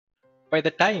By the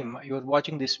time you're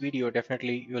watching this video,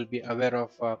 definitely you'll be aware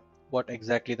of what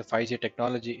exactly the 5G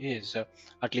technology is,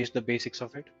 at least the basics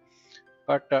of it.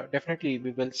 But definitely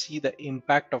we will see the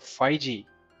impact of 5G,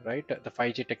 right? The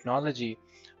 5G technology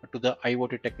to the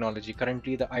IoT technology.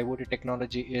 Currently, the IoT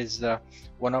technology is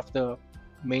one of the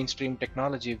mainstream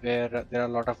technology where there are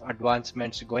a lot of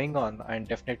advancements going on, and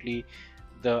definitely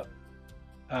the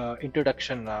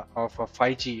introduction of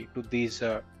 5G to these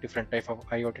different type of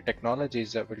IoT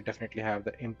technologies will definitely have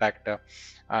the impact,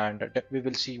 and we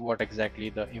will see what exactly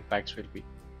the impacts will be.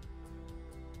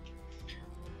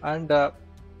 And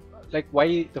like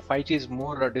why the 5G is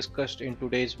more discussed in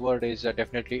today's world is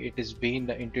definitely it is being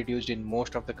introduced in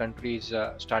most of the countries,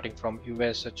 starting from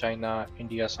US, China,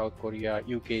 India, South Korea,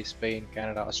 UK, Spain,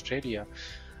 Canada, Australia,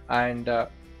 and to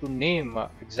name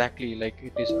exactly, like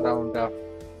it is around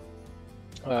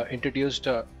introduced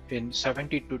in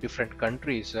 72 different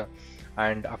countries,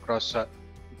 and across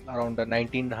around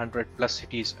 1900 plus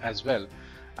cities as well.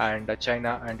 And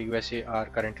China and USA are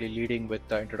currently leading with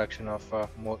the introduction of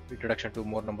more introduction to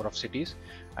more number of cities,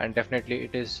 and definitely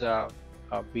it is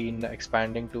been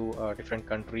expanding to different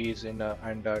countries in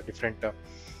and different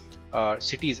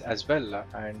cities as well.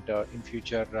 And in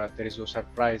future, there is no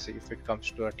surprise if it comes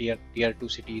to tier two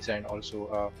cities and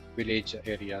also village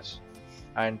areas.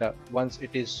 And once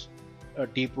it is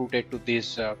deep rooted to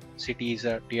these cities,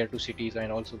 tier 2 cities and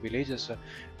also villages,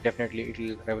 definitely it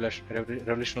will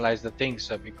revolutionize the things,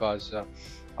 because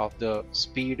of the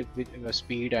speed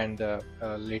and the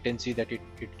latency that it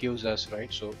gives us,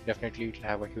 right? So definitely it will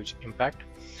have a huge impact.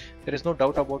 There is no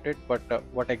doubt about it, but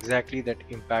what exactly that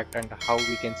impact and how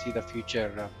we can see the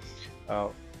future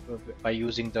by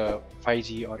using the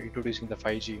 5G or introducing the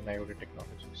 5G in IoT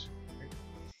technologies, right?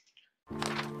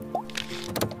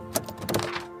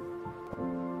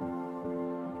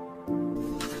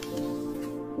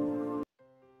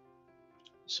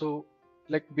 So,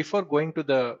 like before going to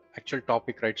the actual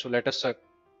topic, right? So let us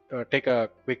take a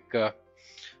quick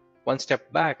one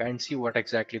step back and see what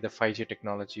exactly the 5G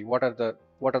technology. What are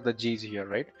the G's here,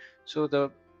 right? So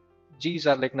the G's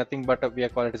are like nothing but we are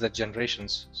calling it as the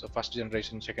generations. So first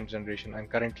generation, second generation, and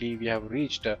currently we have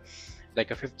reached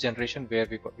like a fifth generation where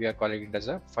we are calling it as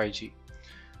a 5G.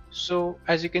 So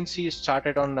as you can see, it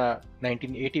started on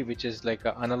 1980, which is like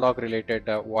an analog related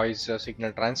voice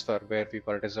signal transfer, where we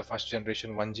call it as a first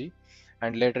generation 1G.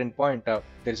 And later in point, there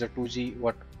is a 2G.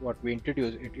 What we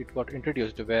introduced, it got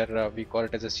introduced where we call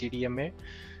it as a CDMA.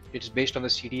 It's based on the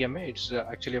CDMA. It's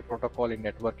actually a protocol in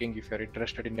networking. If you're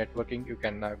interested in networking, you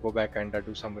can go back and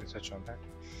do some research on that.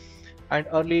 And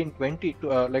early in 2000,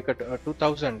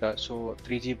 so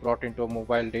 3G brought into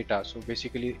mobile data. So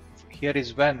basically, here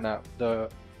is when the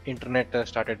internet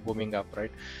started booming up,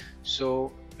 right?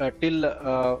 So till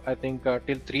I think till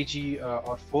 3G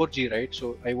or 4G, right?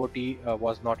 So IoT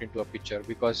was not into a picture,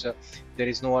 because there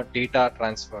is no data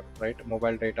transfer, right?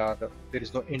 Mobile data, there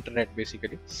is no internet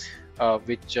basically,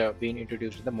 which being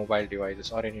introduced in the mobile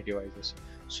devices or any devices.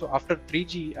 So after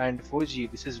 3G and 4G,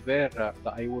 this is where the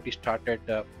IoT started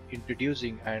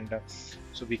introducing, and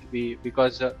so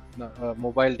because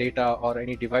mobile data or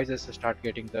any devices start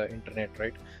getting the internet,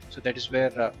 right? So that is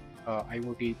where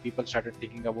IoT people started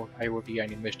thinking about IoT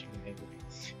and investing in IoT.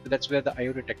 So that's where the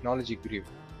IoT technology grew,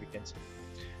 we can say.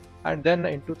 And then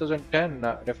in 2010,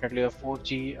 definitely a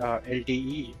 4G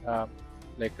LTE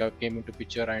came into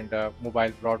picture, and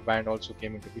mobile broadband also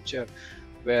came into picture,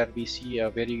 where we see a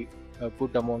very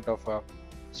good amount of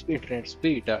internet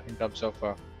speed in terms of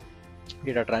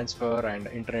data transfer and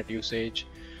internet usage,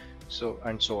 so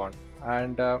and so on.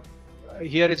 And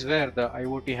here is where the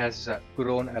IoT has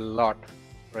grown a lot,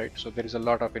 right? So there is a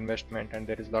lot of investment and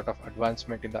there is a lot of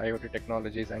advancement in the IoT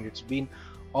technologies, and it's been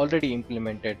already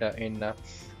implemented in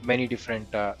many different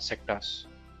sectors,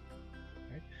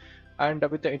 right? And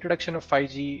with the introduction of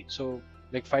 5G, so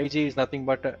like 5G is nothing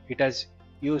but it has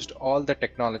used all the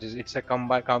technologies. It's a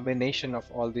combination of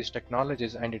all these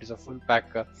technologies, and it is a full pack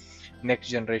next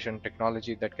generation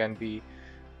technology that can be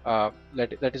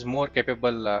that is more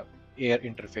capable air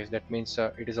interface. That means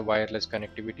it is a wireless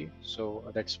connectivity. So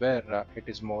that's where it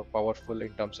is more powerful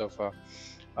in terms of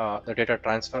the data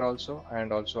transfer also,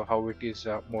 and also how it is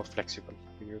more flexible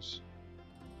to use.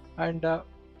 And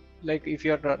like if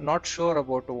you're not sure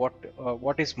about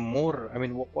what is more, I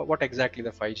mean what exactly the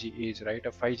 5G is, right?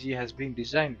 A 5G has been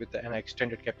designed with an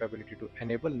extended capability to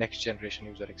enable next generation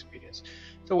user experience.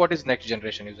 So what is next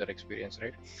generation user experience,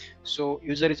 right? So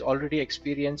user is already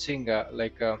experiencing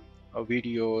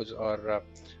videos or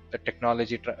the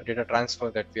technology data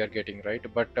transfer that we are getting, right?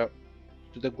 But to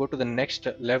the go to the next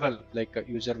level, like a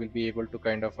user will be able to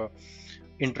kind of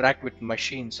interact with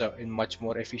machines in much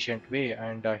more efficient way,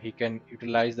 and he can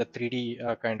utilize the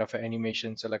 3D kind of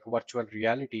animations, like virtual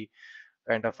reality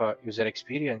kind of a user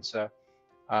experience,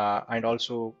 and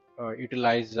also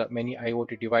utilize many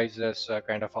IoT devices,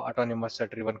 kind of autonomous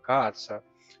driven cars.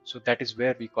 So that is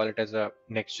where we call it as a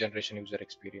next generation user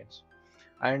experience.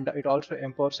 And it also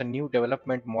empowers a new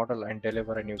development model and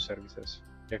deliver a new services,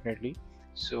 definitely.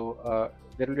 So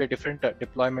there will be a different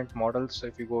deployment models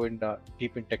if you go in the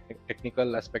deep in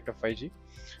technical aspect of 5G.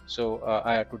 So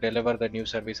to deliver the new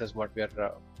services what we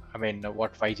are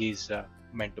what 5G is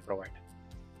meant to provide.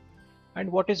 And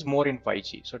what is more in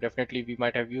 5G? So definitely we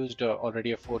might have used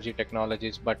already a 4G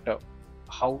technologies, but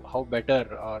how better,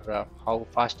 or how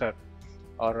faster,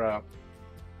 or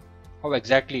how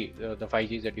exactly the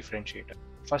 5G is a differentiator?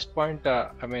 First point,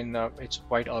 it's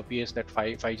quite obvious that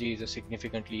 5G is a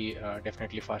significantly,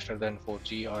 definitely faster than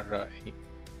 4G or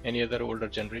any other older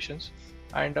generations.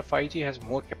 And 5G has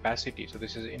more capacity, so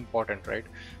this is important, right?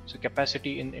 So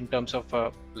capacity in terms of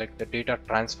like the data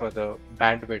transfer, the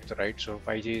bandwidth, right? So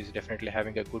 5G is definitely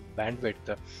having a good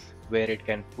bandwidth where it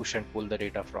can push and pull the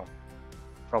data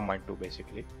from one to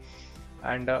basically,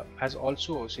 and has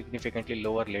also significantly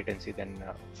lower latency than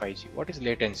 5G. What is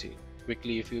latency?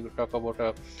 Quickly, if you talk about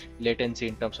a latency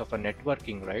in terms of a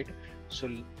networking, right? So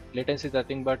latency is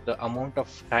nothing but the amount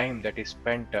of time that is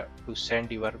spent to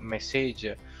send your message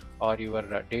or your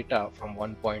data from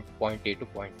point A to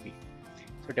point B.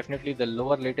 So definitely the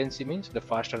lower latency means the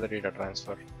faster the data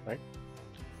transfer, right?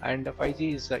 And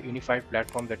 5G is a unified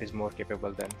platform that is more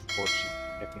capable than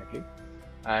 4G, definitely.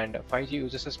 And 5G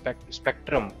uses a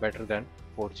spectrum better than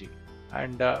 4G.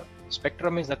 And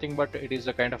spectrum is nothing but it is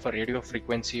a kind of a radio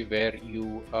frequency where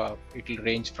you it will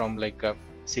range from like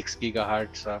 6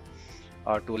 gigahertz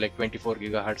to like 24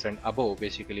 gigahertz and above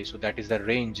basically. So that is the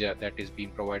range that is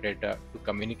being provided to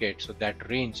communicate. So that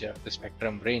range, the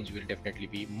spectrum range, will definitely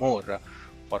be more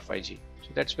for 5G.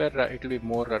 So that's where it will be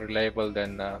more reliable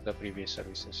than the previous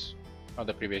services or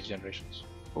the previous generations.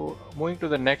 So moving to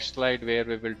the next slide where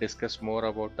we will discuss more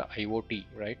about the IoT,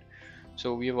 right?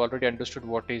 So we have already understood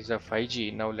what is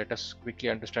 5G. Now let us quickly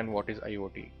understand what is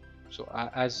IoT. So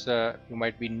as you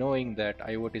might be knowing that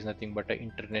IoT is nothing but the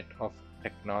Internet of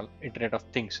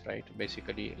Things, right?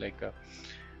 Basically, like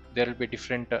there will be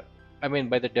different.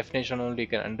 By the definition only, you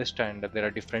can understand that there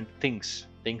are different things.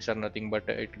 Things are nothing but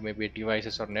it may be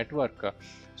devices or network,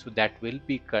 so that will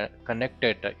be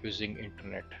connected using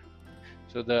internet.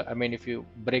 So if you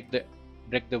break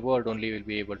the word only, you'll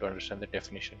be able to understand the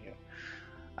definition here.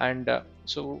 And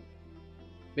so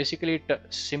basically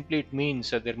it means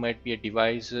that there might be a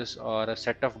devices or a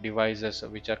set of devices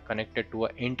which are connected to a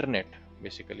internet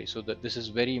basically. So this is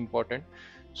very important.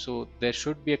 So there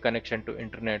should be a connection to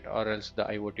internet or else the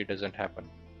IoT doesn't happen,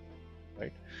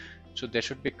 right? So there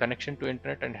should be a connection to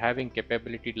internet and having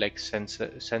capability like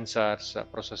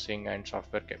sensors, processing and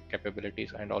software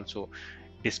capabilities, and also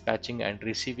dispatching and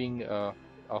receiving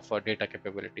of data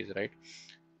capabilities, right?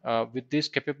 With these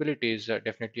capabilities,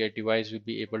 definitely a device will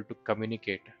be able to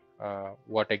communicate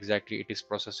what exactly it is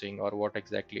processing or what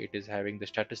exactly it is having the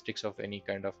statistics of any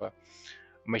kind of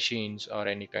machines or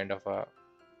any kind of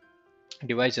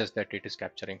devices that it is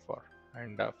capturing for,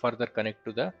 and further connect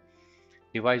to the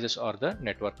devices or the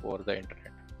network over the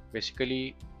internet.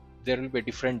 Basically, there will be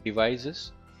different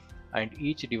devices and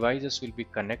each devices will be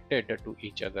connected to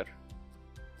each other.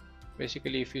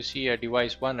 Basically, if you see a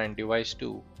device 1 and device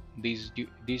 2,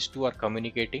 these two are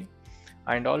communicating,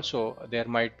 and also there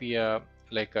might be a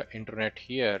like a internet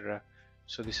here.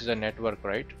 So this is a network,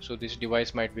 right? So this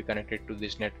device might be connected to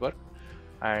this network,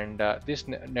 and this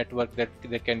network,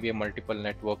 there can be a multiple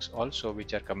networks also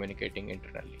which are communicating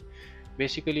internally.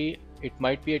 Basically, it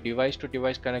might be a device to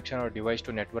device connection or device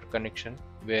to network connection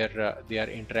where they are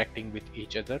interacting with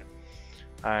each other.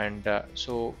 And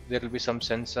so there will be some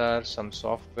sensors, some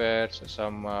software,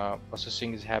 some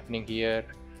processing is happening here.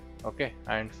 Okay,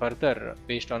 and further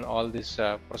based on all this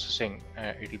processing,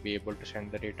 it will be able to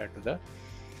send the data to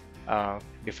the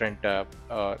different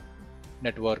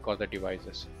network or the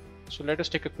devices. So let us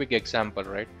take a quick example,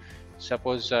 right?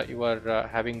 Suppose you are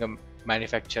having a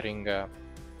manufacturing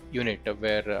unit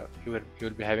where you will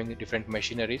be having different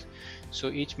machineries. So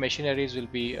each machineries will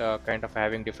be kind of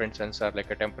having different sensor, like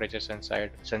a temperature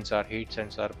sensor, heat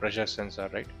sensor, pressure sensor,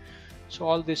 right? So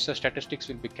all these statistics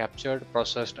will be captured,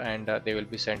 processed, and they will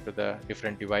be sent to the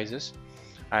different devices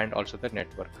and also the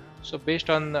network. So based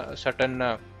on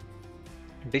certain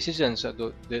decisions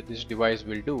this device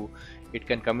will do, it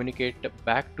can communicate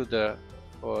back to the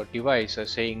device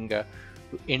saying to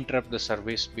interrupt the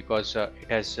service because it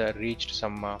has reached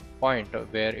some point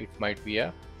where it might be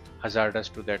a hazardous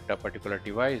to that particular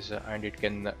device, and it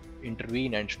can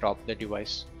intervene and stop the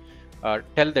device,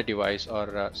 tell the device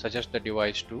or suggest the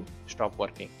device to stop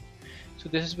working. So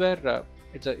this is where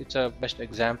it's a best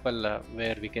example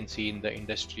where we can see in the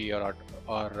industry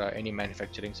or any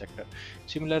manufacturing sector.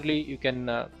 Similarly, you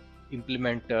can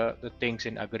implement the things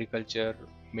in agriculture,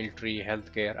 military,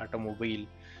 healthcare, automobile,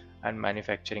 and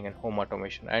manufacturing and home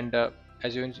automation. And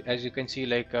as you can see,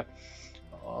 like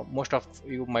most of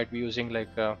you might be using like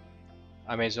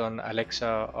Amazon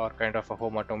Alexa or kind of a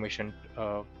home automation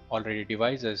already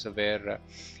devices where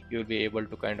you'll be able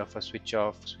to kind of switch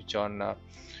off, switch on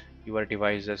your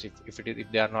devices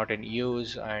if they are not in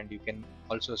use, and you can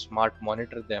also smart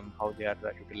monitor them how they are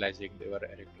utilizing their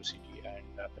electricity and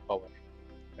the power,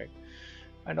 right?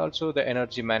 And also the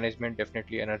energy management,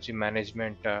 definitely energy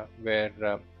management, where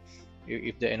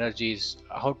if the energy is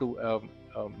how to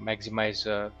maximize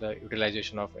the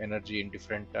utilization of energy in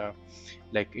different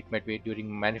like it might be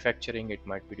during manufacturing, it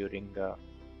might be during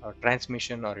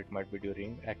transmission, or it might be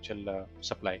during actual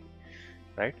supply,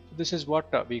 right? So this is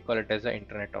what we call it as the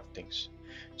internet of things.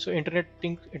 So internet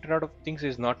of things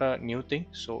is not a new thing,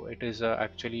 so it is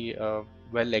actually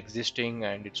well existing,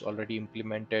 and it's already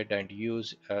implemented and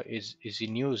is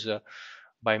in use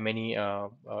by many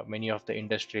of the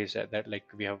industries that like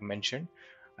we have mentioned,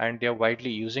 and they are widely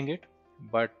using it.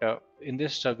 But in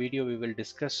this video we will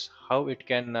discuss how it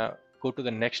can go to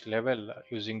the next level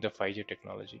using the 5G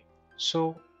technology.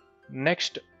 So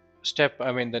next step,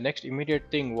 I mean the next immediate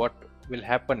thing what will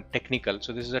happen technical.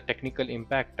 So this is a technical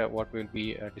impact what we'll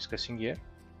be discussing here.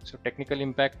 So technical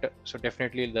impact, so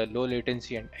definitely the low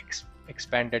latency and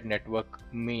expanded network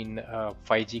mean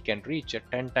 5G can reach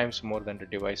 10 times more than the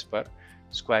device per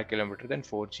square kilometer than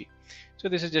 4G. So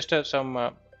this is just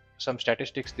some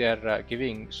statistics they are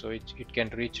giving. So it can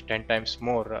reach 10 times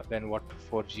more than what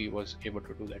 4G was able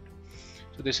to do that.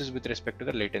 So this is with respect to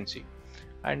the latency.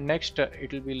 And next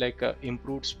it will be like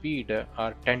improved speed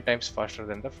are 10 times faster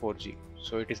than the 4G.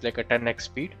 So it is like a 10x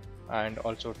speed and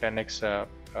also 10x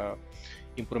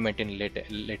improvement in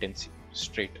latency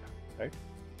straight, right?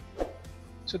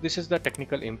 So this is the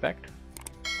technical impact,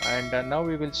 and now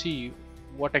we will see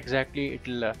what exactly it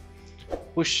will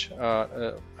push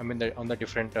I mean on the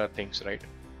different things, right?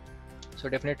 So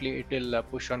definitely it will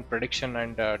push on prediction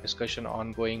and discussion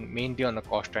ongoing mainly on the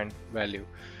cost and value.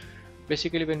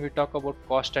 Basically when we talk about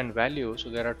cost and value, so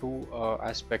there are two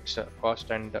aspects,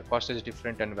 cost is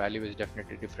different and value is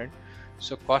definitely different.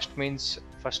 So cost means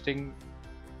first thing,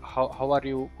 how are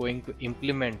you going to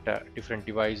implement different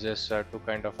devices to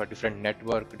kind of a different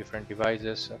network, different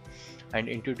devices, and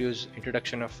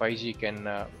introduction of 5G can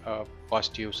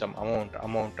cost you some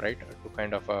amount, right, to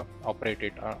kind of operate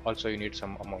it. Also you need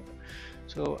some amount.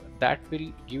 So that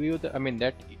will give you the, I mean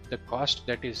that the cost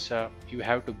that is you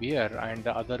have to bear, and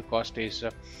the other cost is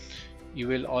you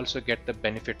will also get the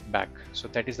benefit back. So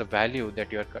that is the value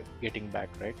that you are getting back,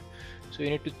 right? So you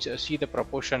need to see the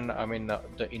proportion, I mean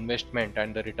the investment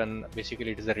and the return.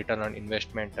 Basically it is the return on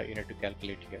investment you need to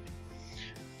calculate here.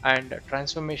 And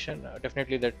transformation,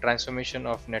 definitely the transformation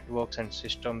of networks and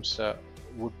systems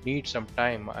would need some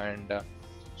time, and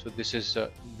so this is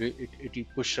it will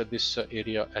push this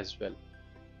area as well.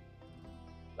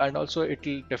 And also it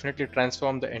will definitely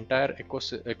transform the entire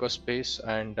ecospace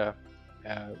and uh,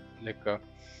 like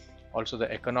also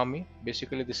the economy.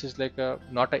 Basically this is like a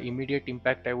not an immediate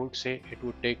impact, I would say. It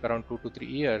would take around 2 to 3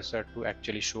 years to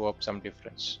actually show up some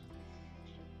difference.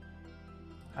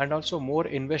 And also more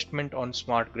investment on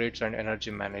smart grids and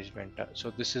energy management.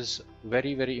 So this is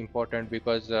very important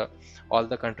because all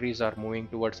the countries are moving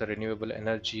towards a renewable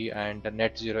energy and a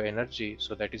net zero energy.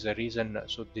 So that is a reason,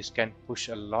 so this can push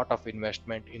a lot of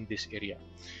investment in this area.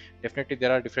 Definitely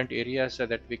there are different areas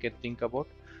that we can think about,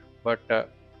 but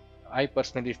I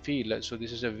personally feel so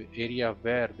this is a area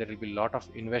where there will be a lot of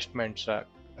investments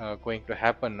going to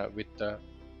happen with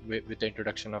the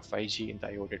introduction of 5G in the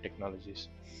IoT technologies.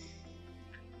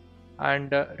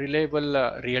 And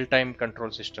reliable real-time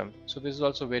control system. So this is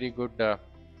also very good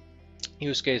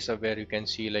use case of where you can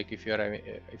see, like if you're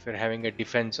having a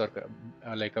defense or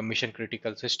like a mission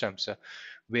critical systems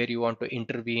where you want to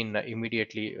intervene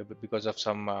immediately because of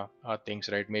some things,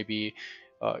 right? Maybe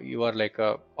you are like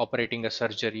operating a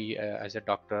surgery as a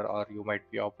doctor, or you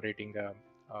might be operating a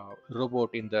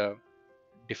robot in the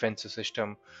defense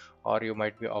system, or you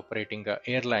might be operating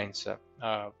airlines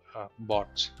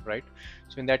bots, right?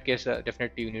 So in that case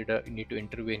definitely you need to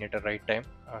intervene at the right time.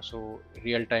 So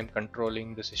real time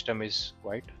controlling the system is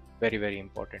quite very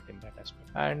important in that aspect.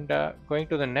 And going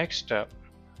to the next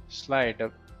slide,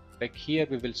 like here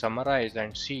we will summarize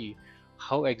and see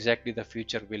how exactly the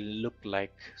future will look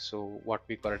like. So what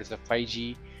we call it is a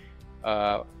 5G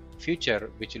future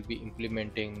which will be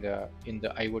implementing in the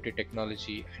IoT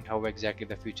technology, and how exactly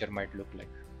the future might look like.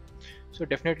 So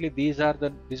definitely these are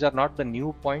not the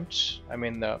new points. I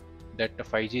mean that the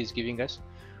 5G is giving us,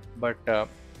 but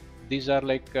these are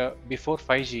like before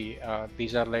 5G.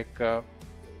 These are like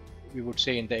we would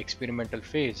say in the experimental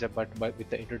phase, but with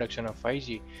the introduction of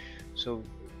 5G, so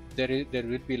there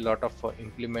will be a lot of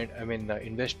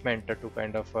investment to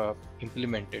kind of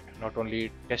implement it, not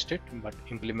only test it but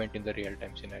implement in the real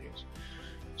time scenarios.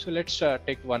 So let's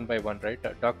take one by one, right?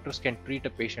 Doctors can treat a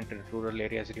patient in rural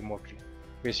areas remotely.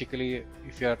 Basically,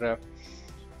 if you're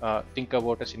think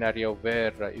about a scenario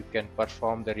where you can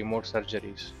perform the remote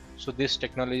surgeries. So this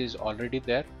technology is already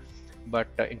there, but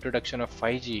introduction of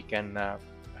 5G can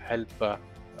help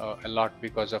a lot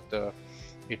because of the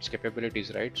its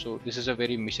capabilities, right? So this is a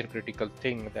very mission critical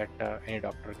thing that any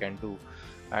doctor can do,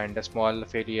 and a small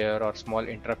failure or small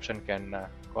interruption can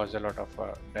cause a lot of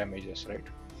damages, right?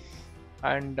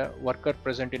 And worker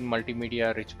present in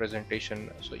multimedia rich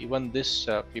presentation, so even this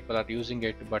people are using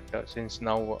it, but since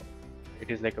now it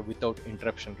is like a without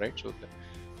interruption, right?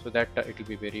 So that it will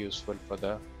be very useful for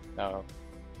the uh,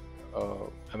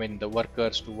 the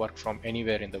workers to work from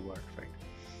anywhere in the world, right?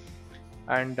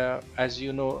 And as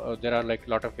you know, there are like a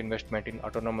lot of investment in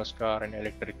autonomous car and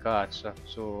electric cars,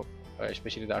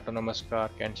 especially the autonomous car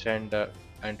can send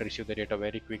and receive the data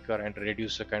very quicker and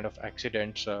reduce the kind of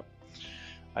accidents,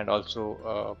 and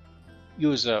also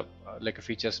use like a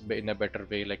features in a better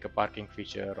way, like a parking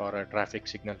feature or a traffic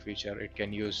signal feature. It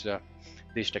can use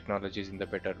these technologies in the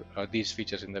better these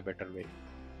features in the better way.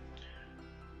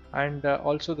 And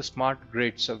also the smart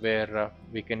grids, where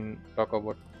we can talk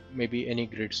about maybe any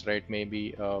grids, right?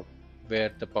 Maybe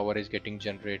where the power is getting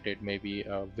generated, maybe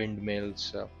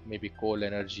windmills, maybe coal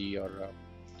energy,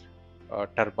 or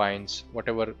turbines,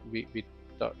 whatever we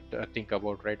think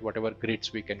about, right? Whatever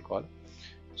grids we can call.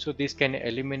 So this can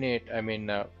eliminate,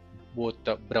 both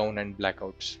brown and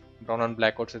blackouts. Brown and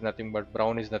blackouts is nothing but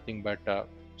brown is nothing but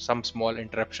some small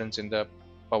interruptions in the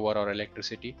power or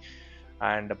electricity,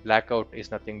 and a blackout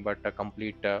is nothing but a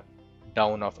complete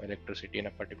down of electricity in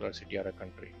a particular city or a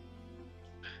country.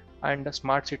 And the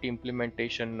smart city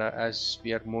implementation, as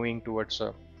we are moving towards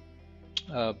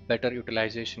better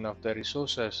utilization of the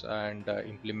resources and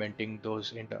implementing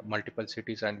those in multiple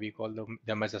cities, and we call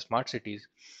them as the smart cities.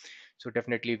 So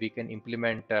definitely we can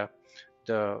implement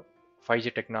the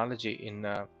 5G technology in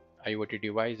IoT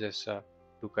devices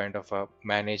to kind of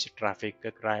manage traffic,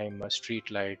 crime, street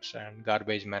lights, and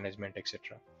garbage management,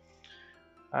 etc.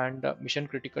 And mission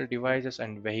critical devices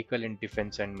and vehicle in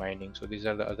defense and mining. So these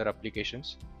are the other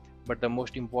applications. But the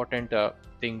most important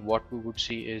thing what we would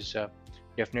see is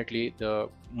definitely the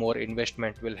more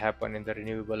investment will happen in the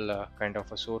renewable kind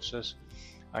of sources,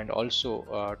 and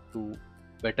also to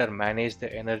better manage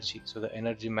the energy. So the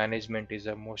energy management is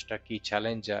a most key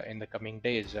challenge in the coming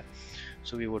days.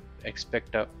 So we would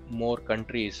expect more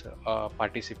countries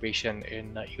participation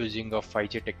in using of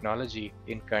 5G technology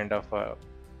in kind of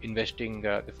investing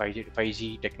the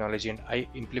 5G technology, and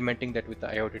implementing that with the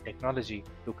IoT technology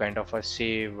to kind of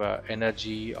save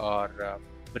energy, or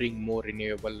bring more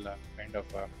renewable kind of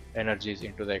energies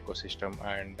into the ecosystem.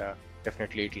 And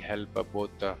definitely it will help both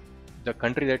the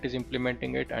country that is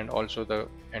implementing it and also the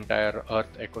entire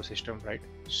earth ecosystem, right?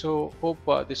 So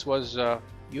hope this was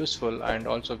useful, and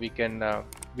also we can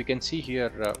see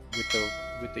here with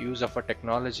the use of a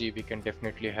technology we can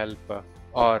definitely help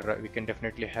or we can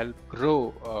definitely help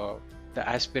grow the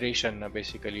aspiration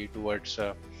basically towards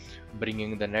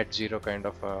bringing the net zero kind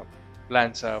of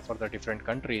plans for the different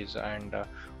countries. And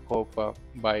hope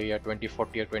by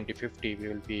 2040 or 2050 we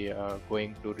will be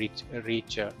going to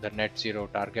reach the net zero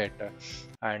target,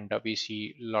 and we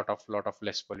see lot of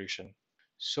less pollution.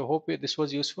 So hope this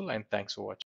was useful, and thanks for watching.